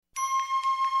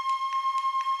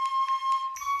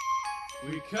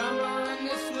We come on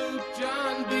the sloop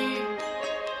John B.,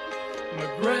 my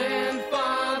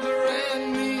grandfather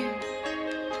and me.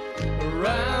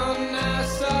 Around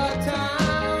Nassau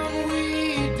town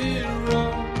we did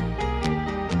roam,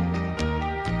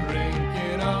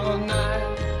 drinking all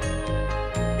night,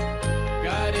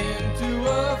 got into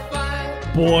a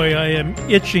fight. Boy, I am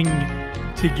itching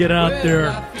to get out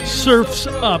there. Surf's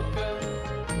Up.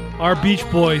 Our Beach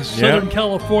Boys, Southern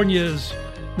California is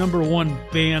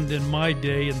 #1 band in my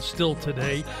day and still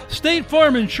today. State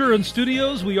Farm Insurance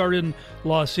Studios. We are in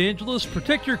Los Angeles.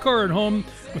 Protect your car and home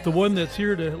with the one that's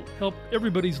here to help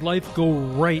everybody's life go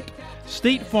right.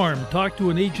 State Farm. Talk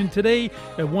to an agent today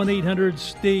at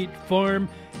 1-800-STATE-FARM.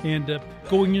 And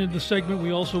going into the segment,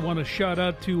 we also want to shout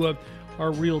out to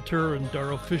our realtor and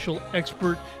our official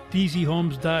expert,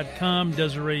 DZHomes.com,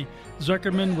 Desiree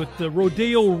Zuckerman with the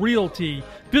Rodeo Realty.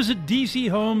 Visit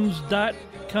DZHomes.com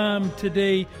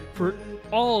today for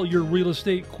all your real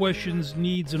estate questions,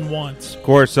 needs, and wants. Of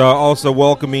course, also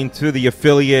welcoming to the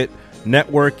affiliate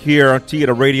network here on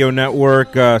Tieta Radio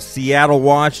Network, Seattle,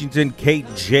 Washington,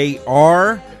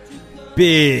 KJR,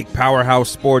 big powerhouse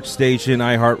sports station,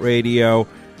 iHeartRadio.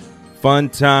 Fun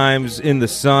times in the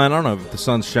sun. I don't know if the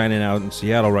sun's shining out in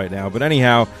Seattle right now, but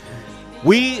anyhow,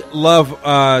 we love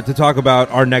to talk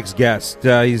about our next guest.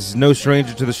 He's no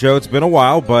stranger to the show. It's been a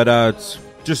while, but it's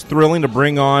just thrilling to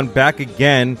bring on back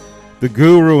again the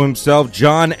guru himself,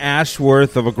 John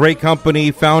Ashworth of a great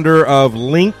company, founder of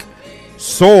Link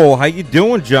Soul. How you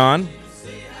doing, John?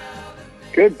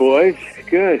 Good, boys.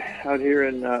 Good. Out here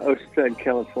in Oceanside,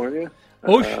 California.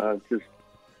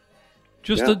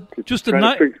 Just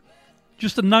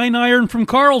a 9-iron from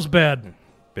Carlsbad.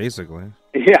 Basically.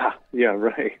 Yeah,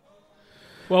 right.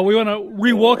 Well, we want to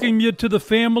re-welcome you to the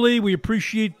family. We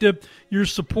appreciate your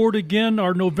support again.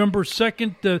 Our November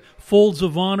 2nd Folds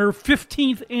of Honor,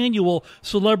 15th annual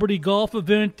celebrity golf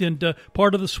event, and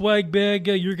part of the swag bag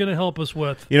you're going to help us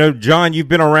with. You know, John, you've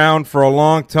been around for a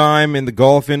long time in the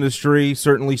golf industry,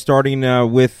 certainly starting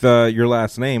with your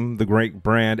last name, the great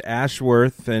brand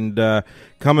Ashworth, and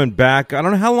coming back. I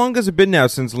don't know, how long has it been now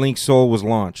since Link Soul was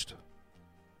launched?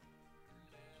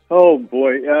 Oh,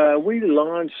 boy. We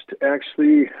launched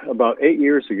actually about 8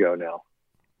 years ago now.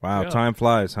 Wow, time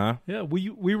flies, huh? Yeah, we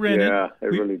ran it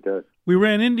really does. We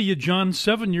ran into you, John,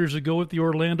 7 years ago at the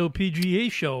Orlando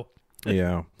PGA show.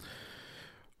 Yeah.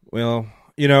 Well,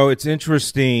 you know, it's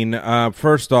interesting.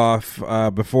 First off,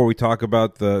 before we talk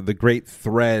about the great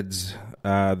threads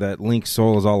that Link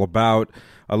Soul is all about,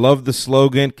 I love the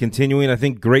slogan, continuing. I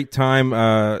think great time,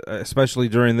 especially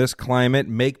during this climate,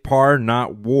 make par,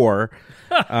 not war.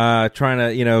 Trying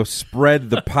to, spread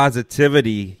the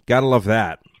positivity. Gotta love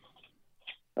that.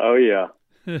 Oh, yeah.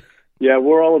 Yeah,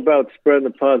 we're all about spreading the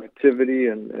positivity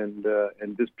and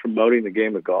just promoting the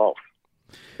game of golf.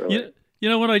 So.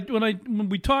 When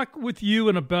we talk with you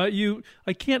and about you,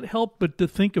 I can't help but to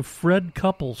think of Freddie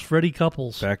Couples.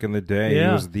 Back in the day,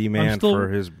 he was the man for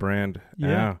his brand.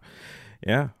 Yeah.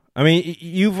 Yeah. I mean,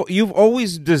 you've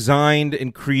always designed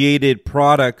and created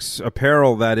products,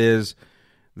 apparel that is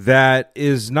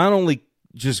not only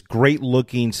just great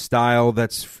looking style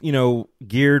that's,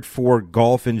 geared for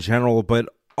golf in general, but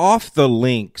off the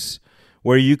links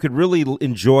where you could really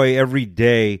enjoy every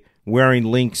day wearing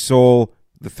Link Soul,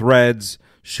 the threads,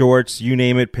 shorts, you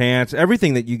name it, pants,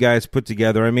 everything that you guys put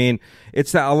together. I mean,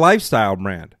 it's a lifestyle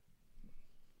brand.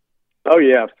 Oh,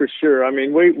 yeah, for sure. I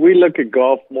mean, we look at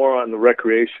golf more on the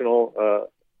recreational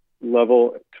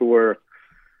level, to where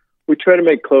we try to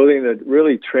make clothing that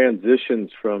really transitions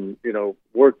from,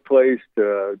 workplace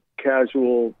to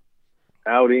casual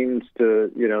outings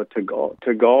to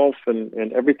golf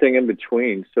and everything in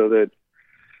between, so that,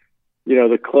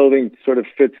 the clothing sort of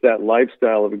fits that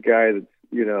lifestyle of a guy that's,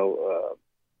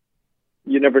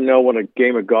 you never know when a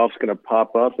game of golf's going to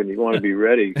pop up, and you want to be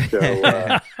ready. So,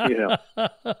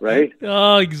 right?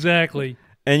 Oh, exactly.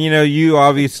 And, you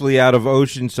obviously out of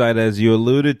Oceanside, as you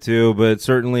alluded to, but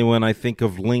certainly when I think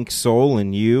of Link Soul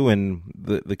and you and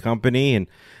the company, and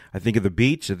I think of the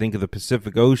beach, I think of the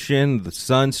Pacific Ocean, the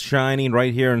sun's shining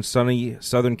right here in sunny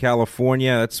Southern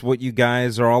California. That's what you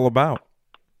guys are all about.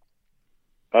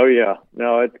 Oh, yeah.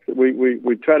 No,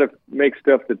 we try to make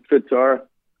stuff that fits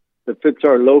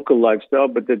our local lifestyle,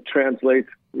 but that translates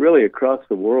really across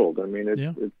the world. I mean,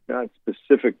 it's not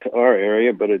specific to our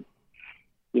area, but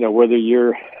whether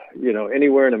you're,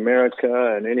 anywhere in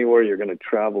America and anywhere you're going to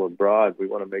travel abroad, we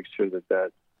want to make sure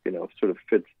that sort of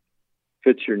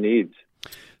fits your needs.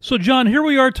 So, John, here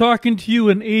we are talking to you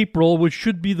in April, which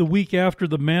should be the week after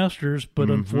the Masters,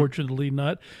 but unfortunately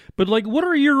not. But what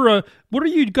are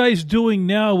you guys doing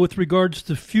now with regards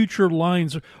to future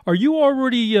lines? Are you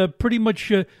already pretty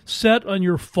much set on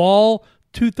your fall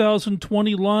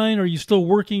 2020 line? Or are you still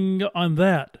working on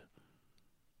that?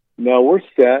 No, we're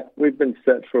set. We've been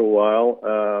set for a while.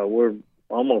 We're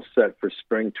almost set for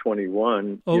spring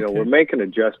 21. Okay. We're making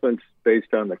adjustments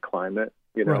based on the climate.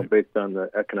 Right. Based on the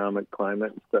economic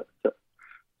climate and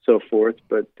so forth.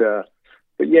 But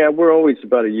yeah, we're always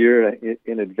about a year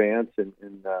in advance in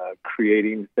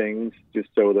creating things just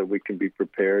so that we can be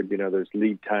prepared. There's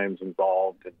lead times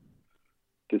involved and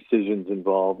decisions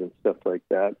involved and stuff like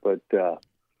that. But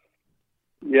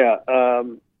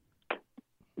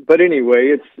but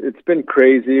anyway, it's been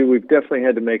crazy. We've definitely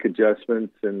had to make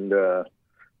adjustments, and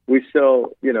we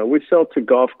sell to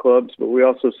golf clubs, but we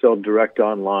also sell direct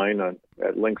online at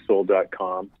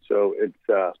linksole.com. So it's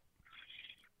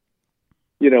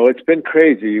been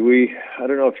crazy. I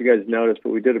don't know if you guys noticed,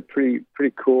 but we did a pretty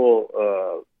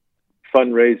cool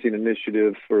fundraising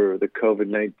initiative for the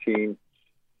COVID-19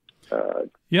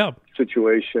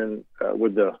 situation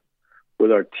with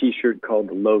our T-shirt called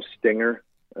the Low Stinger,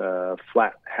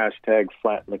 hashtag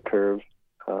Flatten the Curve.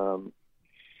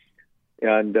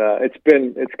 And it's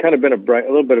kind of been a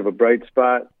little bit of a bright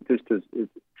spot just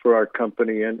for our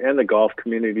company and the golf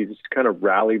community, just kind of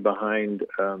rally behind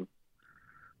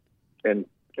and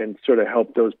sort of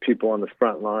help those people on the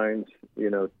front lines.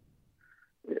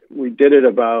 We did it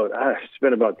it's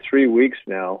been about 3 weeks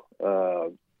now.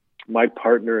 My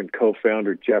partner and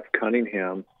co-founder, Jeff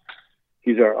Cunningham,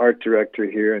 he's our art director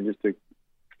here and just a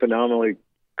phenomenally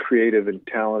creative and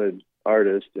talented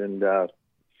artist. And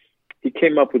he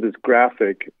came up with this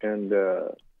graphic, and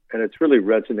it's really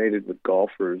resonated with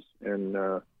golfers. And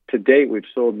to date, we've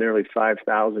sold nearly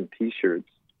 5,000 T-shirts,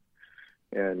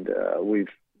 and we've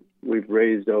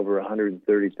raised over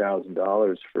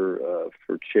 $130,000 for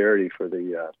charity for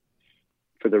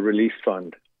the relief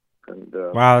fund. And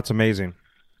wow, that's amazing.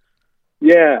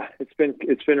 Yeah, it's been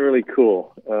really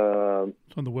cool.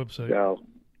 It's on the website.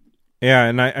 Yeah,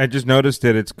 and I just noticed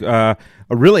it. It's a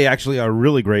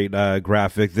really great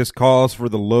graphic. This calls for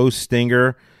the Low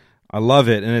Stinger. I love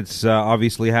it, and it's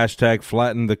obviously hashtag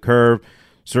Flatten the Curve.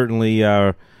 Certainly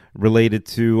related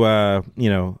to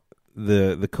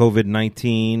the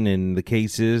COVID-19 and the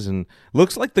cases, and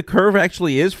looks like the curve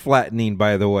actually is flattening.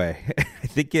 By the way, I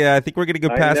think we're going to go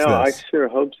past this. I sure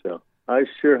hope so. I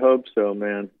sure hope so,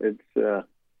 man. It's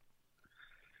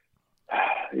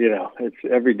it's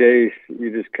every day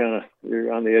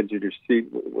you're on the edge of your seat.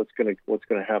 What's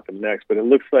gonna happen next? But it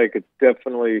looks like it's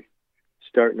definitely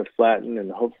starting to flatten,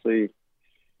 and hopefully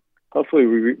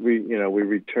we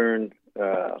return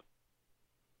to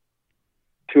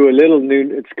a little new.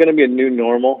 It's going to be a new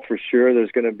normal for sure.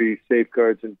 There's going to be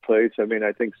safeguards in place. I mean,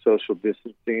 I think social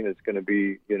distancing is going to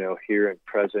be here and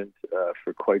present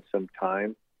for quite some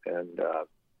time, and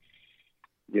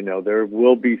there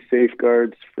will be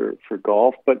safeguards for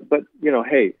golf, but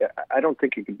hey, I don't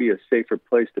think it could be a safer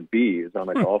place to be is on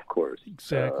a golf course.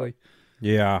 Exactly.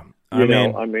 Yeah. I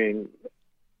mean,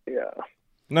 yeah.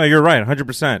 No, you're right,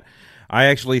 100%. I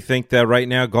actually think that right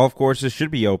now golf courses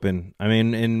should be open. I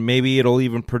mean, and maybe it'll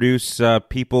even produce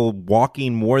people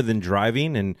walking more than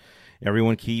driving, and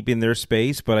everyone keeping their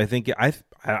space. But I think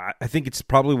it's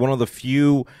probably one of the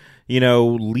few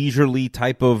leisurely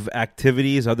type of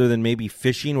activities other than maybe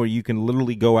fishing where you can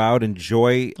literally go out,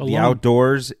 enjoy the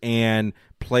outdoors, and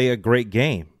play a great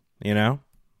game, Yeah,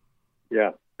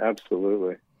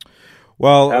 absolutely.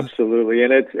 Well, absolutely.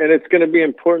 And it's going to be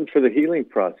important for the healing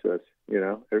process.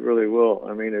 It really will.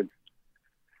 I mean, it's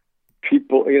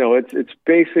people, it's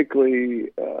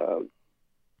basically,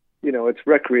 it's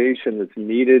recreation that's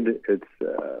needed.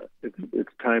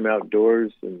 It's time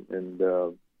outdoors, and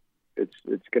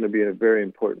it's going to be a very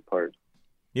important part.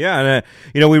 Yeah,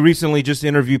 and we recently just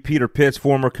interviewed Peter Pitts,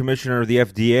 former commissioner of the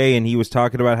FDA, and he was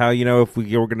talking about how if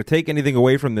we were going to take anything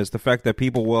away from this, the fact that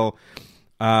people will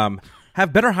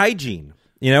have better hygiene.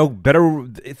 Better.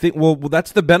 Well,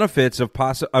 that's the benefits of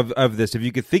this. If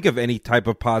you could think of any type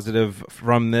of positive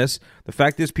from this, the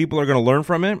fact is people are going to learn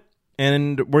from it,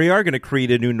 and we are going to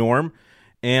create a new norm,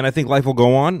 and I think life will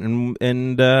go on,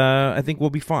 and I think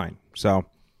we'll be fine. So,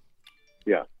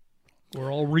 yeah.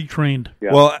 We're all retrained.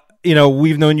 Yeah. Well,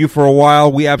 we've known you for a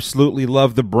while. We absolutely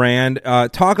love the brand.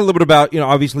 Talk a little bit about,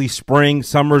 obviously spring,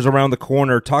 summer's around the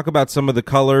corner. Talk about some of the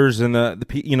colors and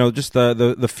just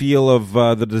the feel of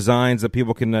the designs that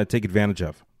people can take advantage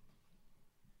of.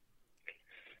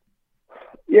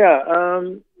 Yeah. I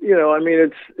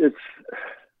mean, it's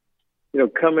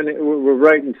coming. We're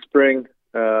right in spring.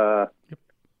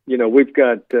 we've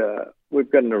got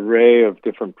an array of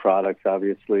different products,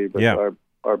 obviously, but Yeah.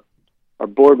 our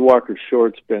Boardwalker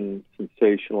short's been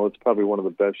sensational. It's probably one of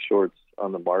the best shorts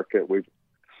on the market.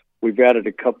 We've added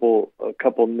a couple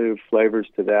new flavors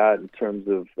to that in terms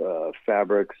of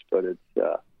fabrics, but it's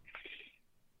that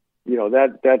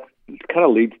kind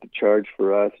of leads the charge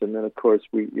for us. And then of course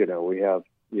we have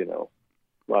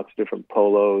lots of different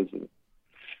polos and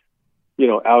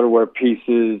outerwear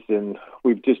pieces, and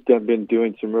we've just been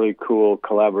doing some really cool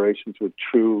collaborations with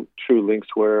True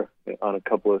Linkswear on a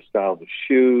couple of styles of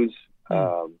shoes.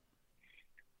 So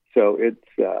it's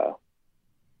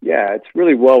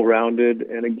really well-rounded.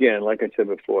 And again, like I said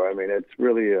before, I mean, it's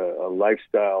really a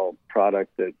lifestyle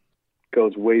product that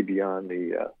goes way beyond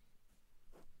the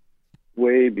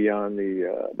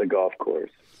golf course.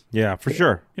 Yeah, for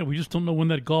sure. Yeah, we just don't know when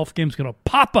that golf game's going to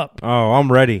pop up. Oh,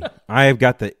 I'm ready. I have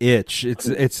got the itch.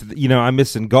 It's I'm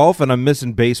missing golf and I'm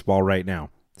missing baseball right now.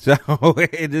 So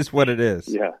it is what it is.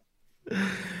 Yeah.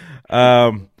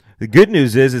 The good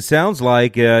news is it sounds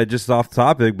like, just off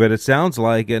topic, but it sounds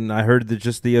like, and I heard that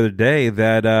just the other day,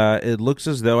 that it looks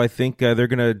as though I think they're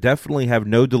going to definitely have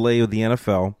no delay with the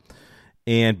NFL,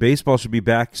 and baseball should be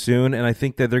back soon, and I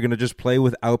think that they're going to just play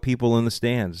without people in the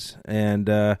stands.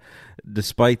 And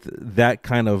despite that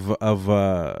kind of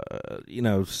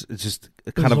it's just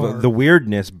kind Bizarre. of the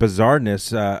weirdness,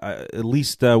 bizarreness, at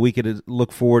least we could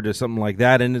look forward to something like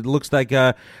that. And it looks like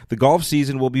the golf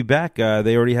season will be back.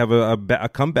 They already have a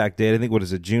comeback date. I think, what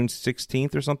is it, June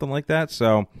 16th or something like that?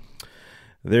 So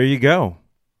there you go.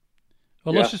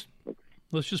 Well, Yeah.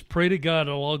 let's just pray to God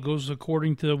it all goes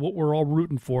according to what we're all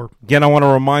rooting for. Again, I want to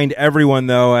remind everyone,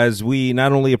 though, as we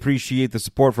not only appreciate the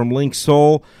support from Link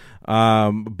Soul,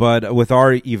 but with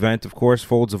our event, of course,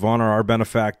 Folds of Honor, our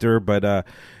benefactor, but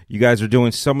you guys are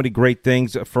doing so many great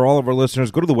things. For all of our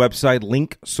listeners, go to the website,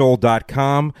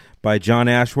 linksoul.com by John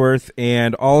Ashworth,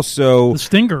 and also The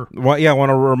Stinger. Well, yeah, I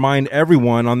want to remind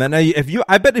everyone on that. Now,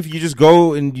 I bet if you just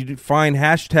go and you find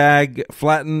hashtag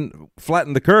flatten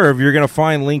the curve, you're going to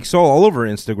find Link Soul all over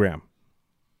Instagram.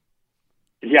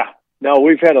 Yeah. No,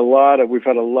 we've had a lot of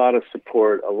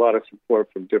support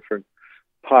from different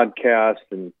podcasts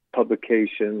and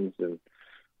publications and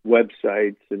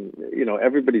websites, and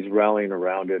everybody's rallying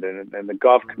around it, and the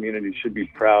golf community should be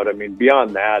proud. I mean,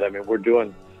 beyond that, I mean, we're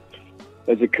doing,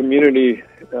 as a community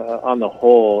on the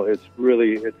whole, it's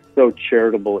so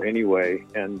charitable anyway,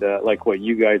 and like what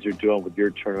you guys are doing with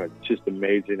your tournament, it's just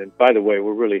amazing. And by the way,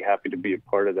 we're really happy to be a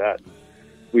part of that.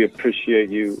 We appreciate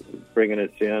you bringing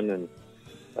us in,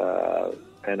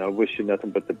 and I wish you nothing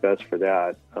but the best for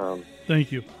that.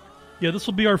 Thank you. Yeah, this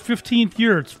will be our 15th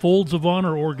year. It's Folds of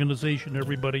Honor organization,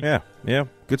 everybody. Yeah,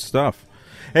 good stuff.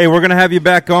 Hey, we're going to have you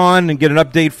back on and get an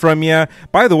update from you.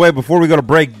 By the way, before we go to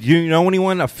break, do you know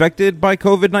anyone affected by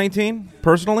COVID-19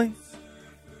 personally?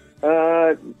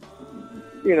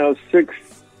 6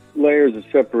 layers of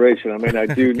separation. I mean, I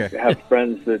do Okay. have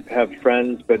friends that have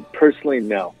friends, but personally,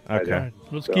 no. I Okay. All don't. right,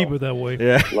 let's So, keep it that way.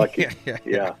 Yeah. Lucky.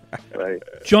 Yeah, right.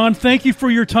 John, thank you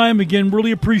for your time again.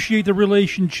 Really appreciate the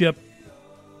relationship.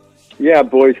 Yeah,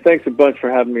 boys, thanks a bunch for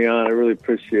having me on. I really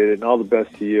appreciate it, and all the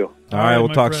best to you. All right, we'll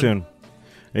my talk friend. soon.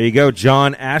 There you go,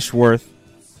 John Ashworth.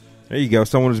 There you go,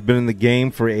 someone who's been in the game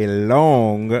for a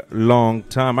long, long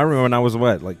time. I remember when I was,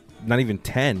 not even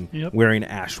 10, Yep. wearing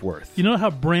Ashworth. You know how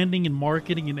branding and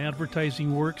marketing and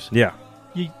advertising works? Yeah.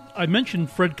 I mentioned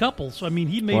Fred Couples. I mean,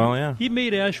 he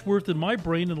made Ashworth in my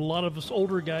brain, and a lot of us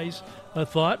older guys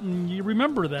thought, and you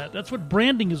remember that. That's what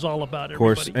branding is all about, Of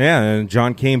course, everybody. yeah, and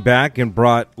John came back and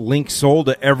brought Link Soul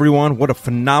to everyone. What a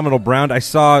phenomenal brand. I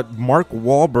saw Mark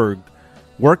Wahlberg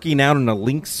working out in a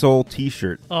Link Soul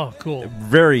t-shirt. Oh, cool.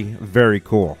 Very, very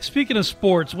cool. Speaking of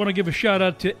sports, I want to give a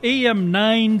shout-out to AM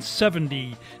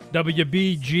 970,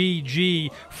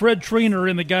 WBGG, Fred Trainer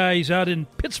and the guys out in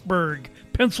Pittsburgh,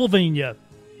 Pennsylvania.